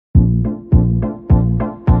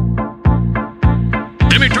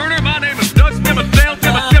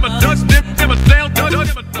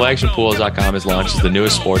PlayActionPools.com has launched as the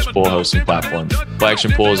newest sports pool hosting platform. Play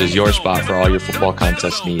Action Pools is your spot for all your football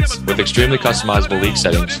contest needs. With extremely customizable league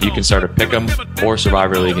settings, you can start a Pick'em or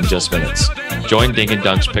Survivor League in just minutes. Join Dink and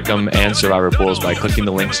Dunk's Pick'em and Survivor Pools by clicking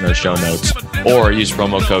the links in our show notes, or use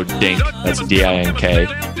promo code DINK, that's D-I-N-K,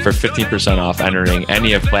 for 15% off entering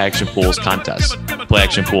any of Play Action Pools contests. Play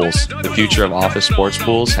Action Pools, the future of office sports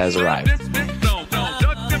pools has arrived.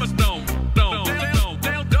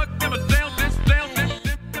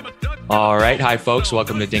 All right. Hi, folks.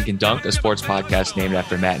 Welcome to Dink and Dunk, a sports podcast named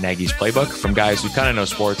after Matt Nagy's playbook from guys who kind of know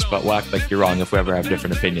sports, but will act like you're wrong if we ever have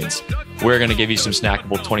different opinions. We're going to give you some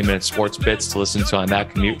snackable 20-minute sports bits to listen to on that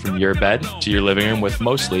commute from your bed to your living room with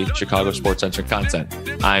mostly Chicago sports-centric content.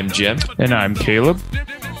 I'm Jim. And I'm Caleb.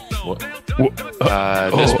 This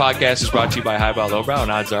podcast is brought to you by Highbrow Lowbrow,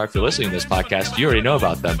 and odds are if you're listening to this podcast, you already know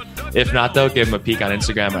about them. If not, though, give them a peek on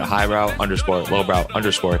Instagram at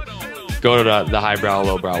highbrow_lowbrow_. Go to the Highbrow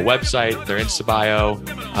Lowbrow website, their Insta bio.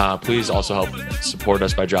 Please also help support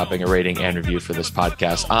us by dropping a rating and review for this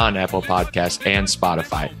podcast on Apple Podcasts and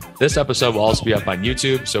Spotify. This episode will also be up on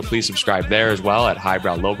YouTube, so please subscribe there as well at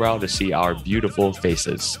Highbrow Lowbrow to see our beautiful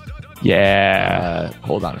faces. Yeah.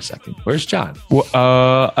 Hold on a second. Where's John?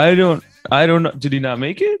 Well, I don't know. Did he not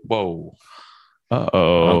make it? Whoa.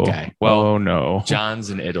 Uh-oh. Okay. Well, oh, no. John's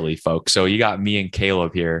in Italy, folks. So you got me and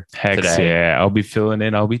Caleb here Heck today. Yeah. I'll be filling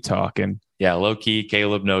in. I'll be talking. Yeah, low key,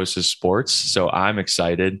 Caleb knows his sports, so I'm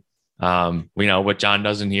excited. We know what John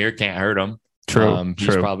doesn't hear can't hurt him. True.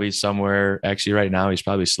 He's probably somewhere. Actually, right now he's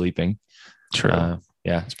probably sleeping. True.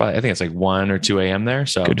 Yeah, it's probably. I think it's like 1 or 2 a.m. there.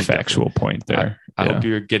 So good factual point there. I hope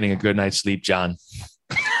you're getting a good night's sleep, John.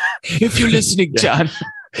 If you're listening, John,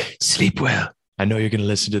 sleep well. I know you're going to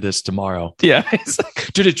listen to this tomorrow. Yeah.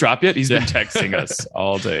 Did it drop yet? He's been texting us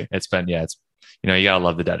all day. It's you gotta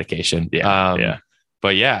love the dedication. Yeah.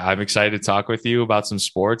 But yeah, I'm excited to talk with you about some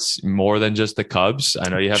sports more than just the Cubs. I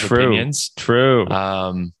know you have opinions. True.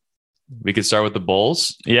 We could start with the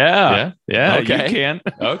Bulls. Yeah. Okay. You can.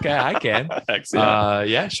 Okay, I can.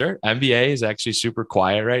 Yeah, sure. NBA is actually super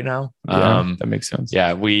quiet right now. That makes sense.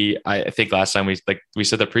 Yeah, I think last time we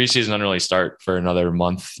said the preseason doesn't really start for another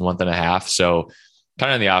month and a half. So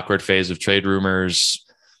kind of in the awkward phase of trade rumors,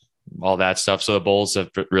 all that stuff. So the Bulls have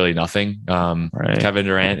really nothing. Right. Kevin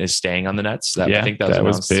Durant is staying on the Nets. I think that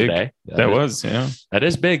was big today. That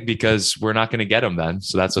is big because we're not going to get him then.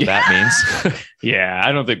 So that's what that means. Yeah.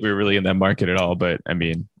 I don't think we were really in that market at all, but I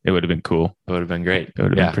mean, it would have been cool. It would have been great. It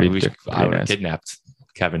would have been pretty I would have nice. kidnapped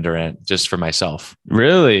Kevin Durant just for myself.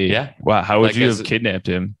 Really? Yeah. Wow. How would you have kidnapped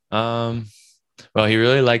him? Well, he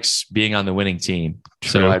really likes being on the winning team.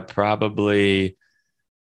 True. So I'd probably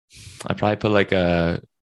put like a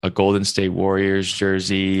Golden State Warriors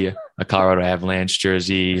jersey, a Colorado Avalanche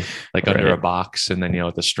jersey, like under a box, and then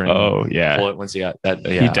with the string. Oh yeah. Pull it once you got that.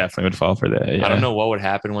 Yeah. He definitely would fall for that. Yeah. I don't know what would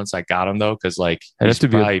happen once I got him though, because he's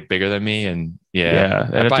probably bigger than me, and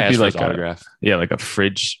that'd have to be like autograph. Like a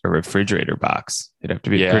refrigerator box. It'd have to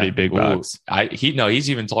be a pretty big box. He's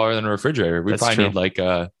even taller than a refrigerator. We probably need like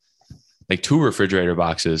 2 refrigerator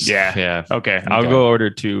boxes. Yeah. Okay. I'll go order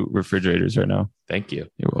 2 refrigerators right now. Thank you.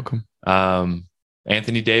 You're welcome.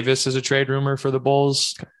 Anthony Davis is a trade rumor for the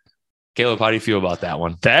Bulls. Caleb, how do you feel about that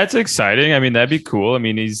one? That's exciting. I mean, that'd be cool. I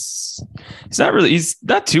mean, he's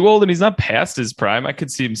not too old and he's not past his prime. I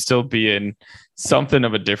could see him still being something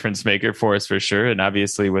of a difference maker for us for sure. And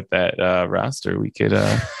obviously with that roster, we could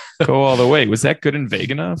go all the way. Was that good in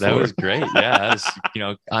Vagina? That was great. Yeah. That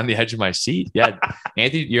was, on the edge of my seat. Yeah.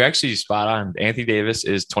 Anthony, you're actually spot on. Anthony Davis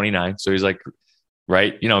is 29. So he's like,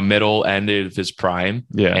 right, middle end of his prime.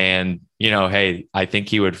 Yeah. And, hey, I think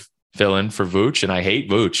he would fill in for Vooch, and I hate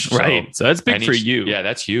Vooch. Right. So that's big for you. Yeah,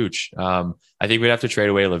 that's huge. I think we'd have to trade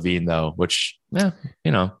away Levine though, which, I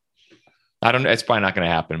don't know. It's probably not going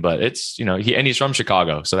to happen, but it's, he's from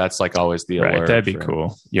Chicago. So that's like always the allure. Right. That'd be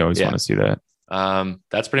cool. You always want to see that.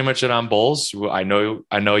 That's pretty much it on Bulls. I know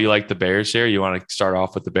you like the Bears here. You want to start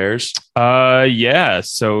off with the Bears? Yeah.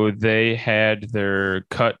 So they had their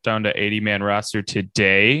cut down to 80-man roster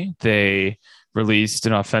today. They released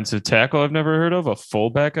an offensive tackle I've never heard of, a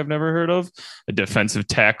fullback I've never heard of, a defensive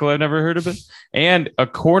tackle I've never heard of, and a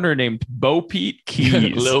corner named Bo Pete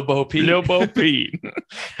Keys. Lil Bo Pete. I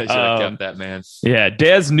should have kept that, man. Yeah,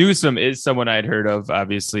 Daz Newsome is someone I'd heard of.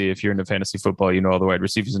 Obviously, if you're into fantasy football, you know all the wide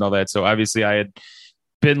receivers and all that. So obviously I had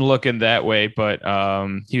been looking that way, but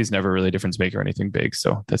he was never really a difference maker or anything big.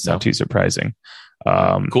 So that's not too surprising.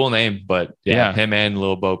 Cool name, but him and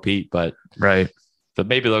Lil Bo Pete, but right. So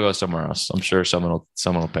maybe they'll go somewhere else. I'm sure someone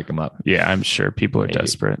will pick him up. Yeah, I'm sure people are Maybe.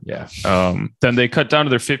 desperate. Yeah. Then they cut down to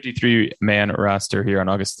their 53-man roster here on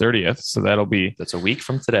August 30th. So That's a week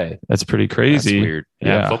from today. That's pretty crazy. That's weird.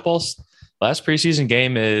 Yeah. Football's last preseason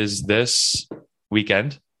game is this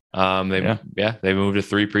weekend. They moved to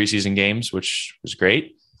 3 preseason games, which was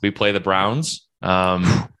great. We play the Browns.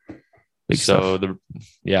 That's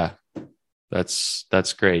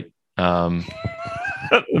great.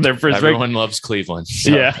 Their first Everyone loves Cleveland.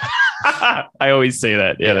 So. Yeah. I always say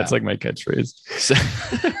that. Yeah, that's like my catchphrase. So,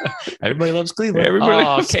 everybody loves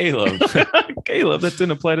Cleveland. Caleb. Caleb, that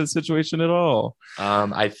didn't apply to the situation at all.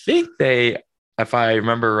 I think if I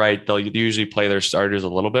remember right, they'll usually play their starters a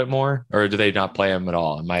little bit more, or do they not play them at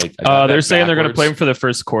all? They're saying they're going to play them for the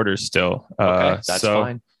first quarter still. Okay, that's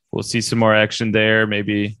fine. We'll see some more action there.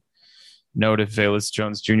 Maybe note if Velus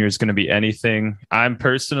Jones Jr. is going to be anything. I'm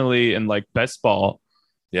personally in like best ball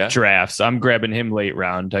drafts. I'm grabbing him late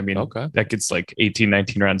round. I mean, that gets like 18,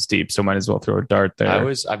 19 rounds deep. So might as well throw a dart there.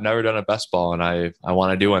 I've never done a best ball and I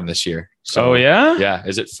want to do one this year. So, yeah.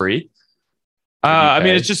 Is it free? I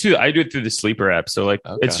mean, it's just I do it through the Sleeper app. So like,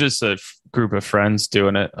 it's just a group of friends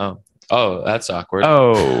doing it. Oh, that's awkward.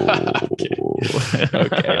 Oh,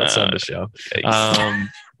 okay. Let's end the show.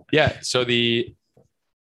 So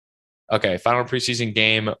final preseason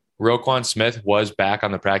game. Roquan Smith was back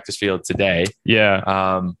on the practice field today.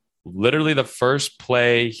 Yeah. Literally the first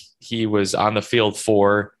play he was on the field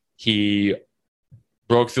for, he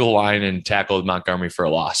broke through the line and tackled Montgomery for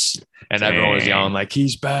a loss. And everyone was yelling like,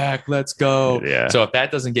 he's back, let's go. Yeah. So if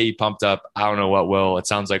that doesn't get you pumped up, I don't know what will. It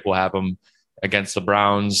sounds like we'll have him against the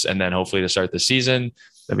Browns and then hopefully to start the season.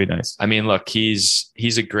 That'd be nice. I mean, look, he's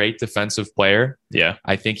a great defensive player. Yeah.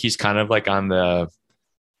 I think he's kind of like on the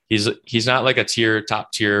he's not like a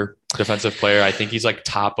top tier defensive player. I think he's like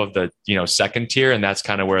top of the, second tier. And that's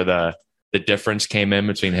kind of where the difference came in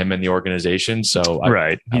between him and the organization. So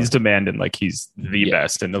he's demanding like he's the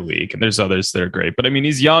best in the league. And there's others that are great, but I mean,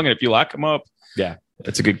 he's young. And if you lock him up,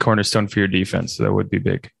 that's a good cornerstone for your defense. So that would be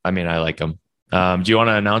big. I mean, I like him. Do you want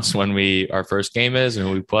to announce when our first game is and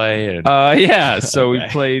who we play? So we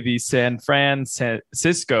play the San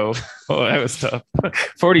Francisco. Oh, that was tough.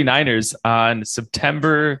 49ers on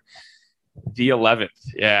September the 11th.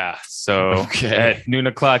 Yeah. So at noon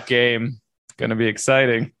o'clock game, going to be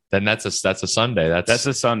exciting. Then that's a Sunday. That's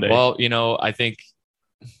a Sunday. Well, I think,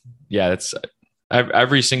 that's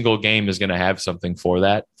every single game is going to have something for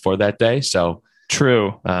that day. So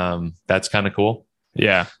true. That's kind of cool.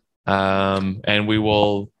 Yeah. And we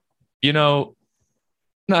will,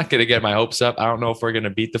 not going to get my hopes up. I don't know if we're going to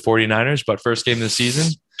beat the 49ers, but first game of the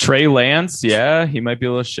season. Trey Lance. Yeah. He might be a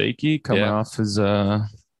little shaky coming off his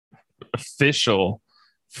official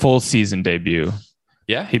full season debut.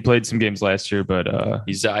 Yeah. He played some games last year, but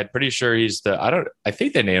I'm pretty sure I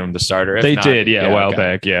think they named him the starter. If they did. Yeah. A while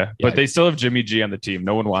back. Yeah. But they still have Jimmy G on the team.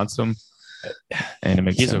 No one wants him. And it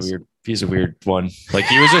makes sense. He's a weird one. Like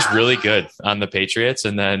he was just really good on the Patriots,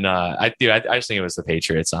 and then I just think it was the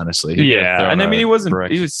Patriots, honestly. And I mean, he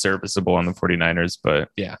was serviceable on the 49ers, but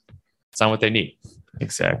it's not what they need.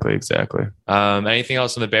 Exactly. Anything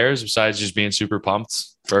else on the Bears besides just being super pumped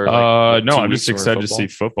for? No, I'm just excited to see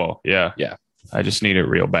football. Yeah. I just need it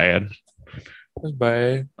real bad.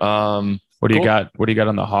 Bye. What do you got? What do you got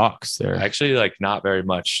on the Hawks there? Actually, like not very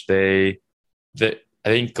much. I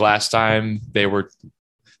think last time they're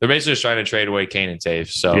basically just trying to trade away Kane and Tave.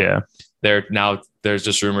 So there's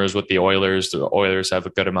just rumors with the Oilers. The Oilers have a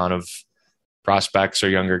good amount of prospects or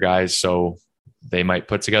younger guys. So they might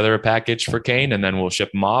put together a package for Kane and then we'll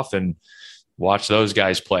ship them off and watch those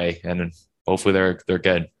guys play. And hopefully they're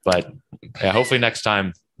good. But hopefully next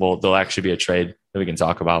time there'll actually be a trade that we can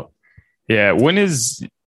talk about. Yeah. When is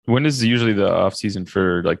usually the off season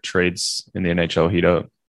for like trades in the NHL heat up?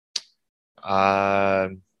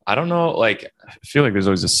 I don't know. Like, I feel like there's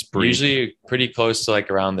always a spree. Usually pretty close to like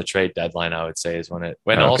around the trade deadline, I would say is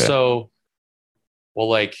also, well,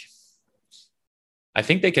 like, I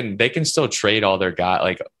think they can still trade all their guys.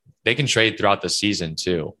 Like they can trade throughout the season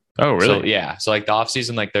too. Oh, really? So, So like the off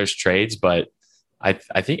season, like there's trades, but I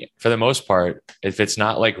think for the most part, if it's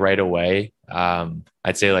not like right away,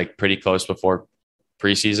 I'd say like pretty close before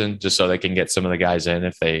preseason, just so they can get some of the guys in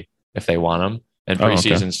if they want them. And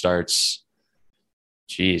preseason starts,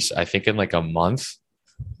 I think in like a month.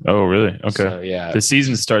 Oh, really? Okay. So, yeah. The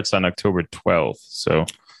season starts on October 12th. So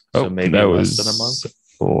maybe that less than a month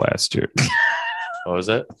last year. What was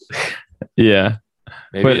it? Yeah.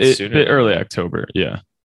 Maybe but it's sooner. Early October. Yeah.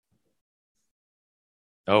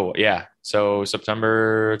 Oh, yeah. So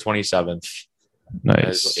September 27th.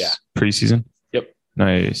 Nice. Preseason? Yep.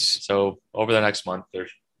 Nice. So over the next month,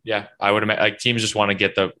 Yeah, I would imagine like teams just want to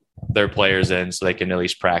get their players in so they can at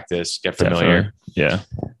least practice, get familiar. Definitely.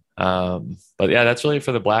 Yeah. But yeah, that's really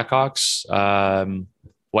for the Blackhawks.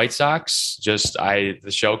 White Sox,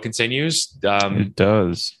 the show continues. It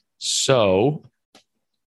does. So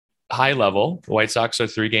high level, the White Sox are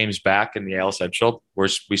 3 games back in the AL Central.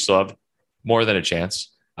 We still have more than a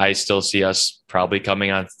chance. I still see us probably coming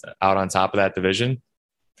out on top of that division.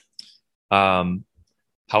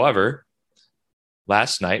 However,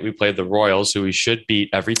 last night we played the Royals, who we should beat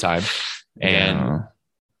every time. And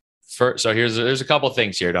so there's a couple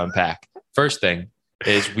things here to unpack. First thing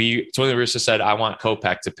is Tony La Russa said, I want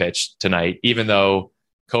Kopech to pitch tonight, even though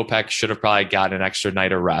Kopech should have probably gotten an extra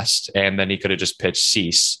night of rest, and then he could have just pitched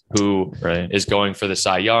Cease, who is going for the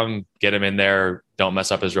Cy Young. Get him in there. Don't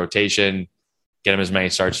mess up his rotation. Get him as many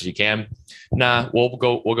starts as you can. Nah, we'll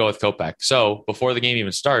go with Kopech. So before the game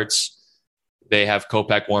even starts, they have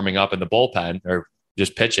Kopech warming up in the bullpen or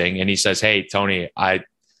just pitching, and he says, "Hey, Tony, I'm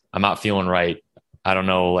not feeling right. I don't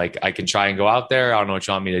know. Like, I can try and go out there. I don't know what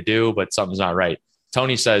you want me to do, but something's not right."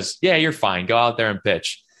 Tony says, "Yeah, you're fine. Go out there and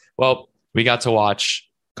pitch." Well, we got to watch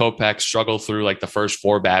Kopech struggle through like the first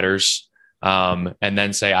 4 batters, and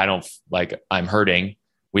then say, I'm hurting.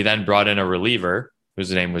 We then brought in a reliever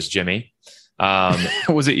whose name was Jimmy.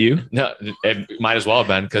 Was it you? No, it might as well have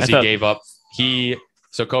been, because he gave up.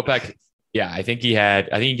 So Kopech, I think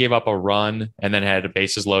he gave up a run and then had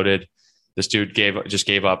bases loaded. This dude just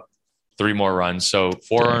gave up 3 more runs. So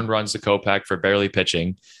 4 earned runs to Kopech for barely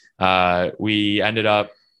pitching. We ended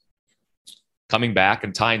up coming back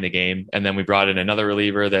and tying the game. And then we brought in another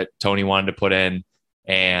reliever that Tony wanted to put in,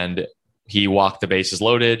 and he walked the bases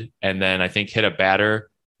loaded. And then I think hit a batter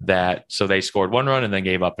so they scored 1 run and then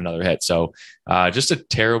gave up another hit. So just a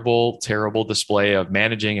terrible, terrible display of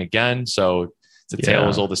managing again. So it's a tale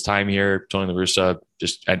as old as time here. Tony La Russa,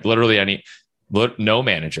 just literally no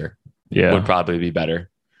manager would probably be better.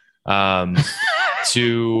 Just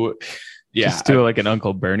do like an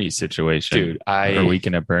Uncle Bernie situation, dude. Or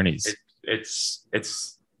Weekend at Bernie's. It's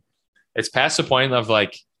past the point of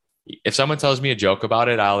like, if someone tells me a joke about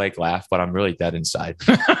it, I'll like laugh, but I'm really dead inside.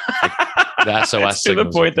 The SOS to the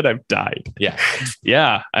point that I've died. Yeah.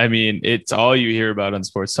 Yeah. I mean, it's all you hear about on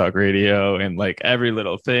sports talk radio and like every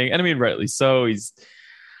little thing. And I mean, rightly so. He's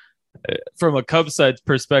from a Cubs side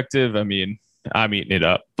perspective. I mean, I'm eating it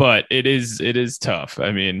up, but it is tough.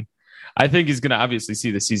 I mean, I think he's going to obviously see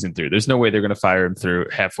the season through. There's no way they're going to fire him through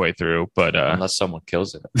halfway through, but unless someone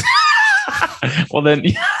kills it. Well, then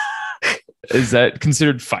is that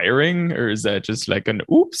considered firing, or is that just like an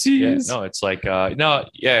oopsies? Yeah, no, it's like no.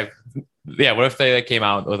 Yeah, what if they came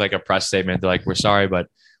out with like a press statement? They're like, "We're sorry, but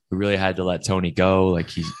we really had to let Tony go. Like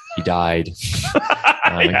he died.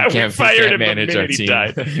 We can't manage our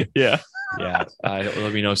team." Yeah.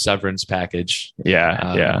 There'll be no severance package.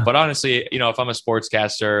 Yeah. But honestly, if I'm a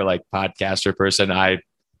sportscaster, like podcaster person, I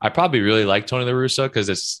probably really like Tony La Russa because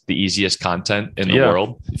it's the easiest content in the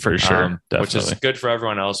world, for sure. Which is good for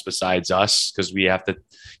everyone else besides us, because we have to.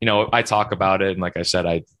 I talk about it, and like I said,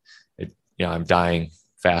 I'm dying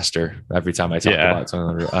faster every time I talk about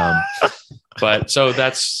Tony La Russa. But so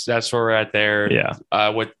that's where we're at there. Yeah.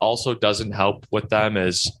 What also doesn't help with them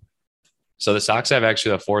is, so the Sox have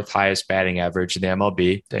actually the 4th highest batting average in the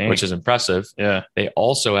MLB, which is impressive. Yeah. They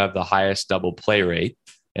also have the highest double play rate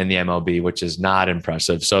in the MLB, which is not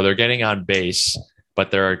impressive. So they're getting on base,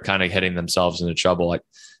 but they're kind of hitting themselves into trouble. Like,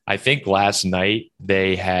 I think last night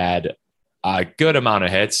they had a good amount of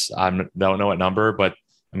hits. I don't know what number, but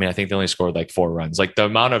I mean, I think they only scored like 4 runs. Like, the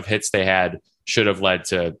amount of hits they had should have led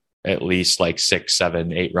to at least like 6,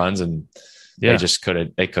 7, 8 runs. And they just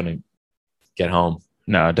couldn't get home.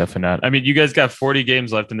 No, definitely not. I mean, you guys got 40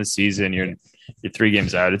 games left in the season. You're 3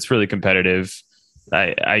 games out. It's really competitive.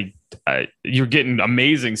 You're getting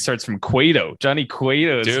amazing starts from Cueto. Johnny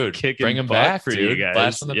Cueto is kicking, bring him back for dude. You guys.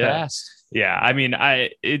 Blast from the past. Yeah, I mean,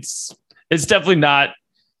 it's definitely not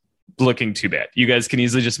looking too bad. You guys can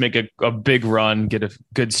easily just make a big run, get a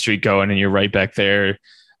good streak going, and you're right back there.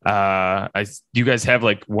 You guys have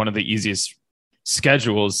like one of the easiest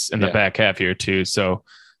schedules in the back half here too. So,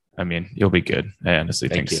 I mean, you'll be good. I honestly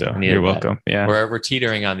think so. You're welcome. Yeah. We're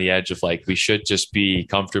teetering on the edge of like, we should just be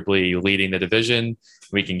comfortably leading the division.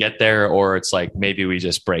 We can get there, or it's like, maybe we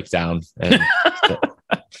just break down. And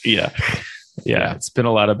Yeah. It's been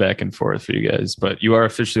a lot of back and forth for you guys, but you are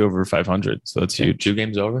officially over 500. So that's huge. 2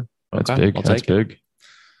 games over. That's big. That's big.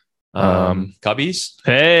 Cubbies.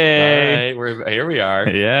 Hey, here we are.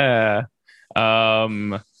 Yeah.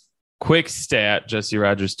 Quick stat, Jesse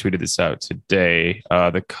Rogers tweeted this out today.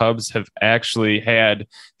 The Cubs have actually had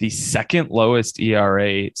the 2nd lowest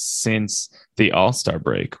ERA since the All-Star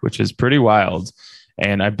break, which is pretty wild.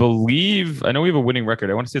 And I know we have a winning record.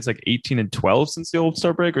 I want to say it's like 18-12 since the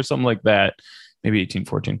All-Star break or something like that. Maybe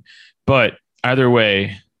 18-14. But either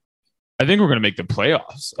way, I think we're going to make the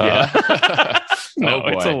playoffs. Yeah. No,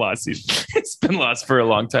 it's a lost season. It's been lost for a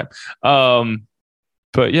long time.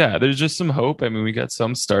 But yeah, there's just some hope. I mean, we got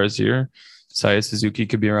some stars here. Saya Suzuki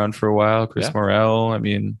could be around for a while. Chris Morel. I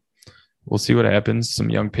mean, we'll see what happens. Some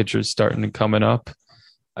young pitchers starting and coming up.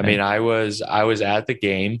 I mean, I was at the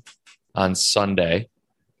game on Sunday.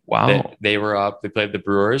 Wow. They were up. They played the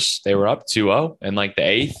Brewers. They were up 2-0 in like the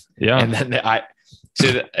 8th. Yeah. And then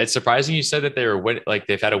so it's surprising you said that they were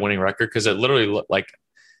they've had a winning record, because it literally looked like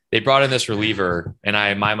they brought in this reliever, and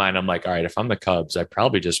in my mind, I'm like, all right, if I'm the Cubs, I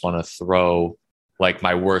probably just want to throw like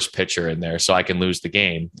my worst pitcher in there so I can lose the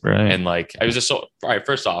game. Right. And like, it was all right.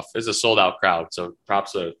 First off, it's a sold out crowd. So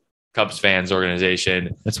props to Cubs fans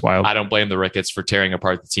organization. It's wild. I don't blame the Ricketts for tearing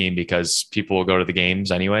apart the team, because people will go to the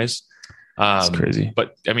games anyways. It's crazy.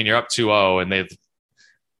 But I mean, you're up 2-0, and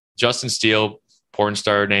Justin Steele, porn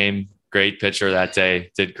star name, great pitcher that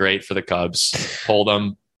day, did great for the Cubs. Pulled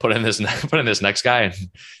them, put in this next guy, and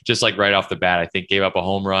just like right off the bat, I think gave up a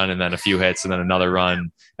home run and then a few hits and then another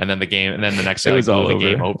run, and then the next guy blew the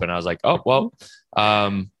game open. I was like, oh well,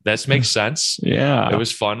 this makes sense. Yeah, it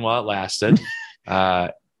was fun while it lasted.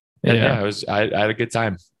 I had a good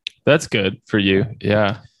time. That's good for you.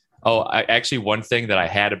 Yeah. Oh, actually, one thing that I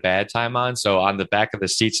had a bad time on. So on the back of the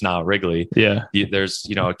seats now at Wrigley, there's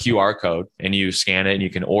a QR code, and you scan it and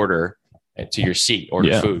you can order it to your seat,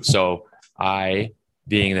 food. So I,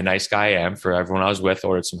 being the nice guy I am, for everyone I was with,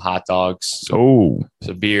 ordered some hot dogs, some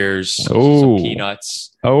beers, some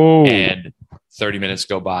peanuts. And 30 minutes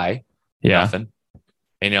go by, nothing.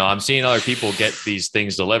 And I'm seeing other people get these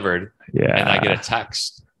things delivered, and I get a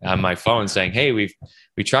text on my phone saying, "Hey, we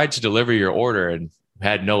tried to deliver your order and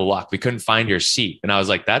had no luck. We couldn't find your seat." And I was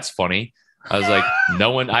like, that's funny. I was like,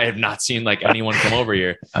 I have not seen like anyone come over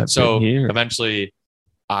here. So eventually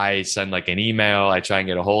I send like an email. I try and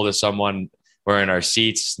get a hold of someone. We're in our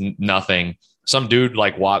seats, nothing. Some dude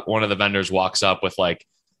one of the vendors walks up with like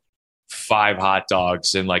 5 hot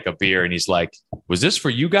dogs and like a beer. And he's like, "Was this for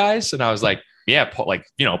you guys?" And I was like, yeah,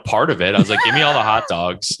 part of it. I was like, "Give me all the hot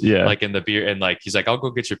dogs." Like in the beer. And like, he's like, "I'll go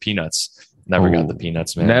get your peanuts." Never got the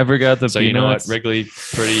peanuts, man. Never got the peanuts. So you know what, Wrigley,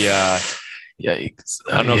 pretty yikes.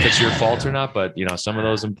 I don't know if it's your fault or not, but some of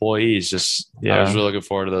those employees just I was really looking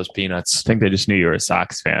forward to those peanuts. I think they just knew you were a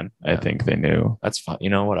Sox fan. I think they knew. That's fine.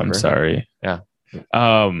 Whatever. I'm sorry. Yeah.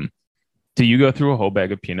 Do you go through a whole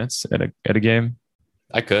bag of peanuts at a game?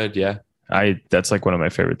 I could, yeah. That's like one of my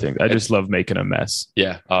favorite things. I just love making a mess.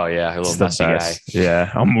 Yeah. Oh yeah. A little messy guy. Yeah.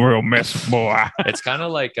 I'm a real mess boy. It's kind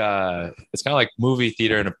of like movie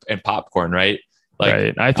theater and popcorn, right? Like,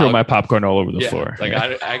 right. I throw my popcorn all over the floor. Like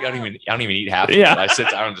I don't even eat half of it. I sit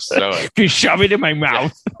down and just throw it. You shove it in my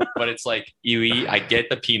mouth. But it's like I get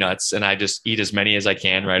the peanuts and I just eat as many as I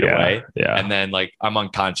can right away. Yeah. And then like I'm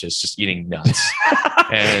unconscious just eating nuts.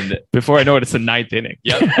 And before I know it, it's the 9th inning.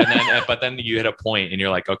 Yep. But then you hit a point and you're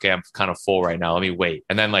like, okay, I'm kind of full right now. Let me wait.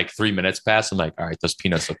 And then like 3 minutes pass. I'm like, all right, those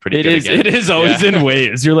peanuts look pretty good again. It is always in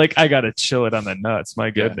waves. You're like, I got to chill it on the nuts. My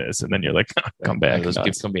goodness. Yeah. And then you're like, come back. Those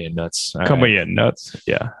come here nuts. All come here nuts.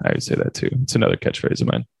 Yeah. I would say that too. It's another catchphrase of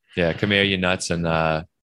mine. Yeah. Come here, you nuts. And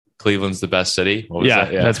Cleveland's the best city.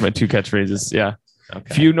 Yeah. That's my 2 catchphrases. Yeah. Okay.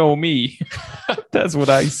 If you know me, that's what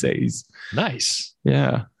I say. Nice.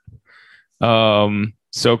 Yeah.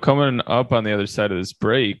 So coming up on the other side of this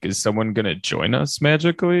break, is someone going to join us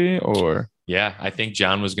magically or? Yeah, I think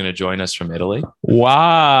John was going to join us from Italy.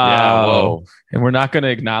 Wow. Yeah, whoa. And we're not going to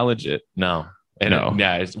acknowledge it. No.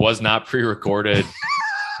 It was not pre-recorded.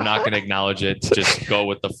 We're not going to acknowledge it. Just go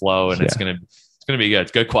with the flow, and it's going to be good.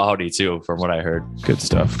 It's good quality too, from what I heard. Good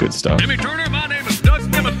stuff. Jimmy Turner, my name is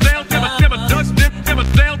Dustin.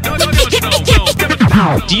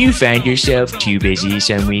 Do you find yourself too busy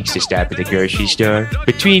some weeks to stop at the grocery store?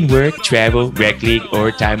 Between work, travel, rec league,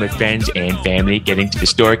 or time with friends and family, getting to the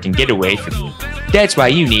store can get away from you. That's why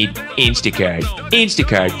you need Instacart.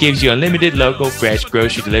 Instacart gives you unlimited local fresh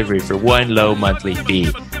grocery delivery for one low monthly fee.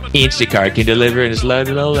 Instacart can deliver in as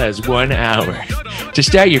little as 1 hour. To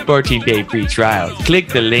start your 14-day free trial, click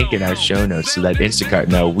the link in our show notes to let Instacart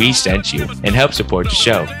know we sent you and help support the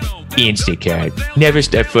show. Instacart. Never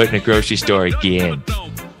step foot in a grocery store again.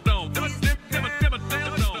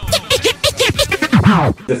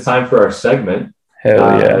 It's time for our segment.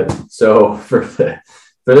 Hell yeah. So for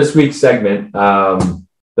this week's segment,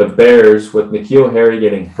 the Bears, with N'Keal Harry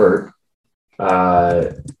getting hurt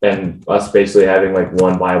and us basically having like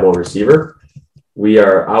one viable receiver, we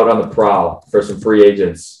are out on the prowl for some free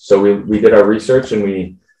agents. So we did our research and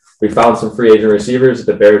we found some free agent receivers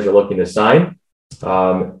that the Bears are looking to sign.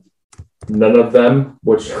 None of them,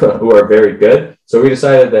 who are very good. So we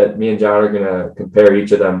decided that me and John are going to compare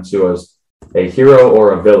each of them to a hero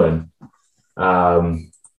or a villain.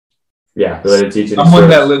 Related to each of these someone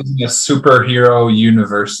that stories. lives in a superhero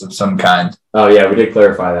universe of some kind. Oh yeah, we did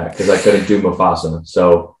clarify that because I couldn't do Mufasa.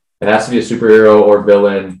 So it has to be a superhero or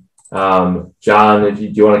villain. John, do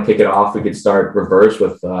you want to kick it off? We could start reverse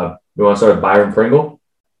with. You want to start with Byron Pringle?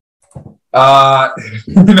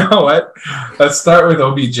 You know what? Let's start with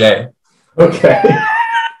OBJ. Okay.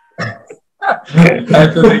 I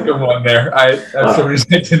have to think of one there. For some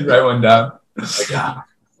reason I didn't write one down. I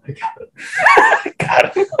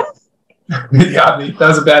got it. You got me. That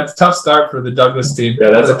was a tough start for the Douglas team.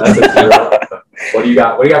 Yeah, that's a zero. What do you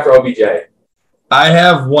got? What do you got for OBJ? I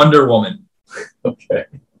have Wonder Woman Okay.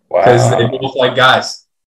 because they both like guys.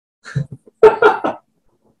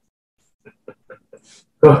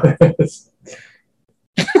 Look at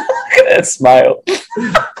that smile.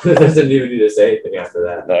 Doesn't even need to say anything after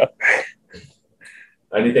that. No.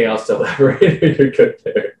 Anything else to elaborate? You're good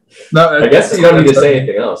there. No, I guess you don't need to say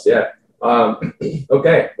anything else. Yeah.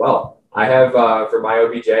 Okay. Well, I have for my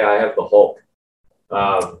OBJ, I have the Hulk,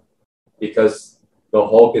 because the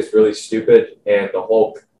Hulk is really stupid and the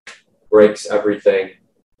Hulk breaks everything,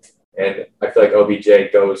 and I feel like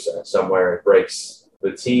OBJ goes somewhere and breaks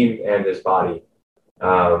the team and his body.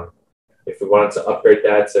 If we wanted to upgrade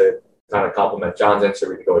that to kind of complement John's answer,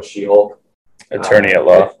 we could go with She-Hulk. Attorney at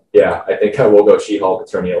law. Yeah, I think I will go She-Hulk.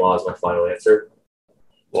 Attorney at law is my final answer.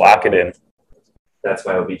 Lock it in. That's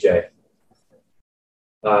my OBJ.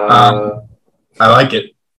 I like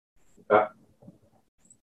it.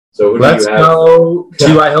 So who Let's do you have? go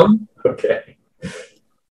T.Y. Hilton. Okay.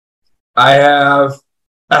 I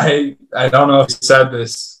don't know if you said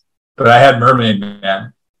this, but I had Mermaid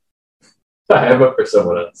Man. I have him for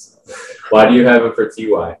someone else. Why do you have him for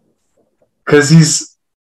TY? Because he's,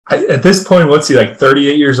 at this point, what's he, like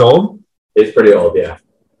 38 years old? He's pretty old, yeah.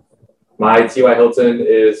 My T.Y. Hilton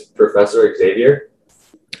is Professor Xavier.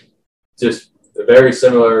 Just very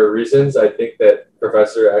similar reasons. I think that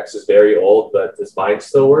Professor X is very old, but his mind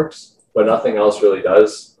still works, but nothing else really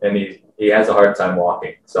does. And he has a hard time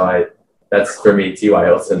walking. So that's for me, T.Y.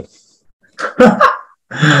 Hilton.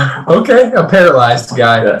 Okay, a paralyzed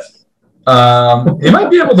guy. Yes. He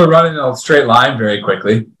might be able to run in a straight line very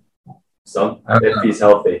quickly. If he's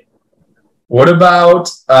healthy. What about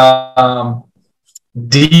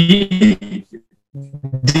D.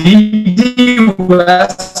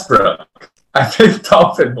 Westbrook? I think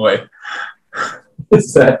Dolphin Boy.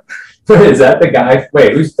 Is that the guy?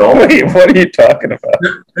 Wait, who's Dolphin? Wait, what are you talking about?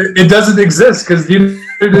 It doesn't exist because it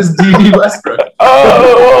is D. Westbrook.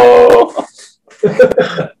 Oh!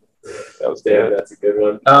 That was damn. That's a good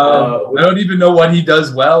one. I don't even know what he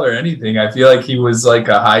does well or anything. I feel like he was like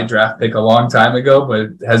a high draft pick a long time ago,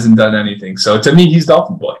 but hasn't done anything. So to me, he's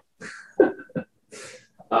Dolphin Boy.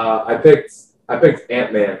 I picked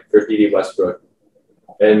Ant-Man for D.D. Westbrook,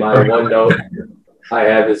 and my one note I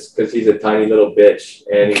have is because he's a tiny little bitch,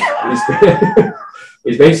 and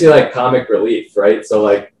he's basically like comic relief, right? So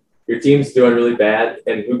like your team's doing really bad,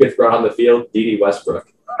 and who gets brought on the field? D.D. Westbrook.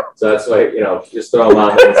 So that's why, just throw him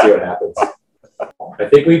on there and see what happens. I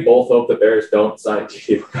think we both hope the Bears don't sign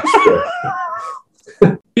D.D. Westbrook.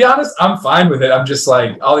 To be honest, I'm fine with it. I'm just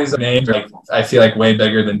like, all these names are, like, I feel like way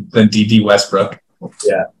bigger than D.D. Westbrook.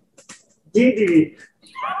 Yeah. D.D.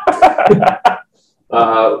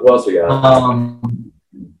 What else we got?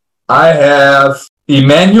 I have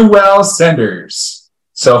Emmanuel Sanders.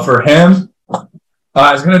 So for him,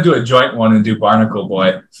 I was going to do a joint one and do Barnacle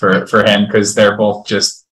Boy for him because they're both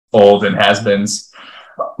just old and has-beens.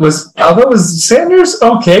 Was Sanders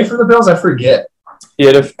okay for the Bills? I forget. He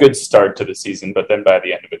had a good start to the season, but then by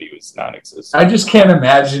the end of it, he was non-existent. I just can't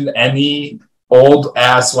imagine any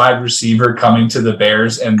old-ass wide receiver coming to the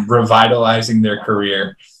Bears and revitalizing their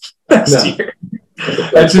career next year.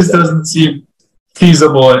 That just doesn't seem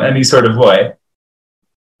feasible in any sort of way.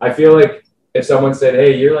 I feel like if someone said,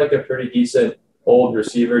 hey, you're like a pretty decent old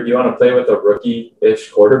receiver, do you want to play with a rookie-ish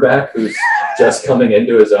quarterback who's just coming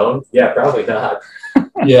into his own? Yeah, probably not.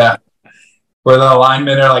 Yeah. Where the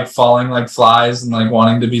linemen are like falling like flies and like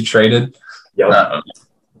wanting to be traded. Yep.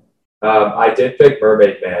 I did pick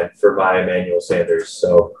Mermaid Man for my Emmanuel Sanders.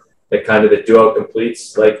 So the duo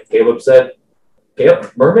completes, like Caleb said.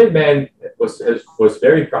 Mermaid Man was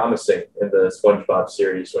very promising in the SpongeBob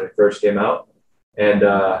series when it first came out. And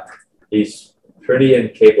he's pretty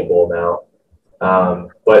incapable now.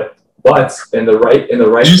 But in the right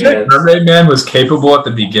Did you say Mermaid Man was capable at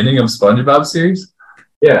the beginning of SpongeBob series?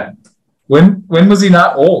 Yeah. When was he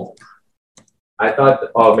not old? I thought,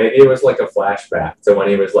 maybe it was like a flashback to when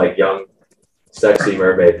he was like young Sexy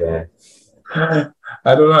Mermaid Man.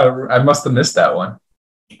 I don't know. I must have missed that one.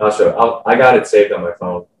 I'll show. I got it saved on my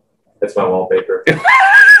phone. It's my wallpaper.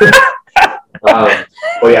 But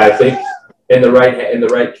yeah, I think in the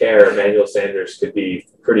right care, Emmanuel Sanders could be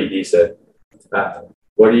pretty decent.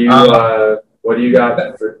 What do you got?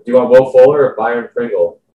 Do you want Will Fuller or Byron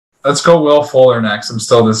Pringle? Let's go Will Fuller next. I'm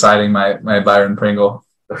still deciding my Byron Pringle.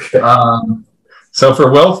 Okay. So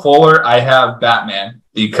for Will Fuller, I have Batman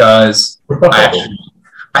because I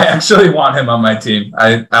actually want him on my team.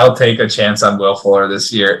 I'll take a chance on Will Fuller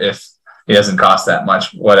this year if he doesn't cost that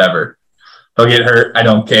much. Whatever. He'll get hurt. I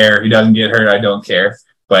don't care. He doesn't get hurt. I don't care.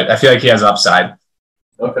 But I feel like he has upside.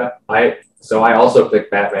 Okay. I also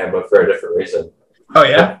picked Batman, but for a different reason. Oh,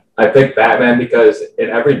 yeah? I picked Batman because in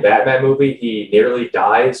every Batman movie, he nearly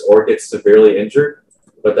dies or gets severely injured,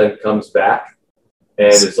 but then comes back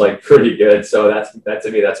and is like pretty good. So that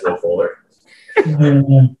to me, that's Will Fuller.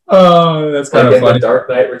 Oh, that's kind of funny. In The Dark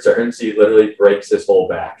Knight Returns, he literally breaks his whole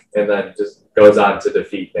back and then just goes on to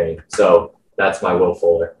defeat Bane. So that's my Will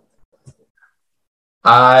Fuller.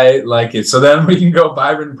 I like it. So then we can go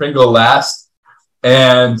Byron Pringle last.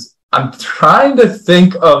 And I'm trying to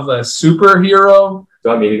think of a superhero. Do you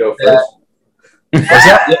want me to go first?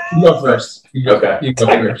 Yeah, you go first. You go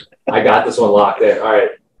first. I got this one locked in. All right.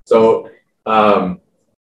 So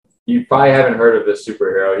you probably haven't heard of this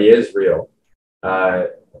superhero. He is real.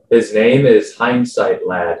 His name is Hindsight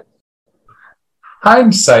Lad.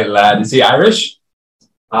 Hindsight Lad. Is he Irish?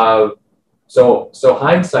 So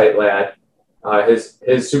Hindsight Lad, his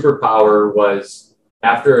superpower was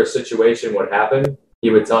after a situation would happen, he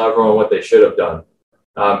would tell everyone what they should have done.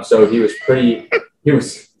 So he was pretty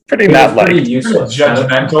useless.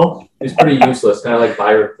 Judgmental. He's pretty useless, kind of like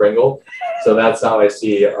Byron Pringle. So that's how I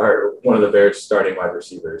see one of the Bears starting wide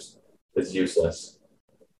receivers is useless.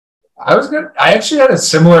 I actually had a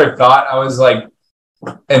similar thought. I was like,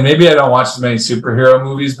 and maybe I don't watch as many superhero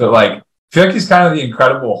movies, but like, I feel like he's kind of the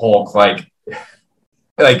Incredible Hulk. Like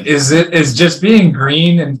is just being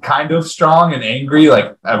green and kind of strong and angry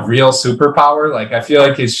like a real superpower? Like, I feel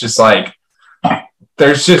like it's just like,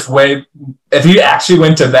 there's just if he actually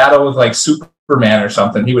went to battle with like Superman or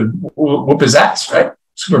something, he would whoop his ass, right?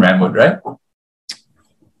 Superman would, right?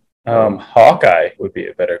 Hawkeye would be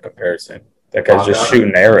a better comparison. That guy's just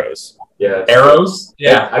shooting arrows. Yeah. Arrows?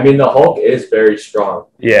 Yeah. I mean, the Hulk is very strong.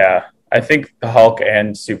 Yeah. I think the Hulk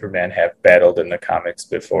and Superman have battled in the comics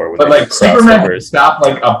before. But like Superman can stop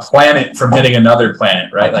like a planet from hitting another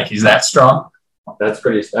planet, right? Like he's that strong. That's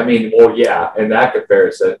pretty. I mean, well, yeah. In that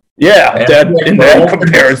comparison. Yeah, in that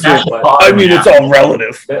comparison. I mean, it's all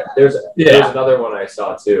relative. There's another one I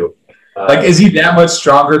saw too. Like, is he that much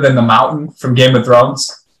stronger than the Mountain from Game of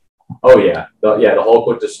Thrones? Oh yeah, the Hulk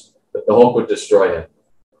would destroy him.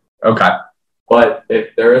 Okay. But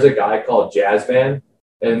if there is a guy called Jazzman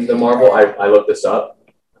in the Marvel, I looked this up,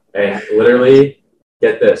 and literally,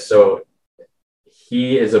 get this. So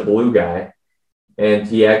he is a blue guy, and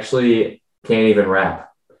he actually can't even rap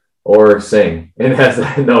or sing, and has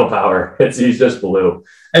no power. He's just blue.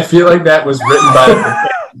 I feel like that was written by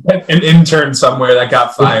an intern somewhere that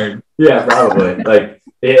got fired. Yeah, probably.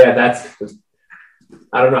 That's.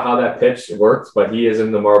 I don't know how that pitch works, but he is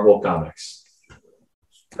in the Marvel comics.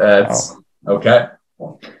 That's okay.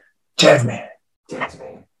 Jazzman.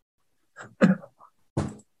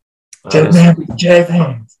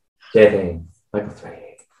 Like a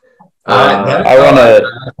three. I want to.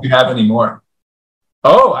 Do you have any more?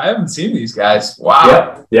 Oh, I haven't seen these guys.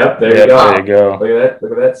 Wow. Yep. There you go. There you go.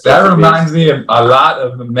 Look at that. That reminds me of a lot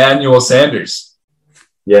of Emmanuel Sanders.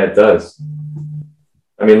 Yeah, it does.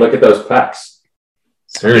 I mean, look at those pecs.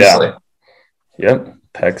 Seriously. Yeah. Yep.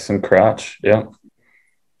 Pecs and crotch. Yep.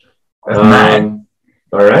 All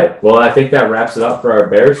right. Well, I think that wraps it up for our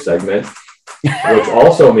Bears segment, which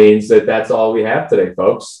also means that that's all we have today,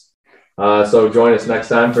 folks. So join us next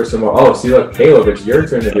time for some more. Oh, see, look, Caleb, it's your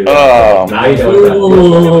turn to do that. Now you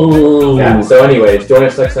know that. Yeah. So, anyways, join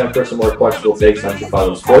us next time for some more questionable takes on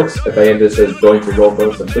Chicago sports. If any of this has joined your goal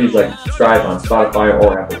post, then please like and subscribe on Spotify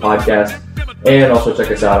or Apple Podcasts, and also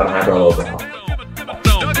check us out on Hyper Oklahoma.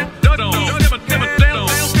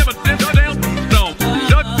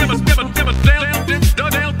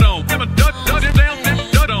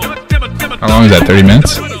 How long is that? 30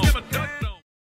 minutes?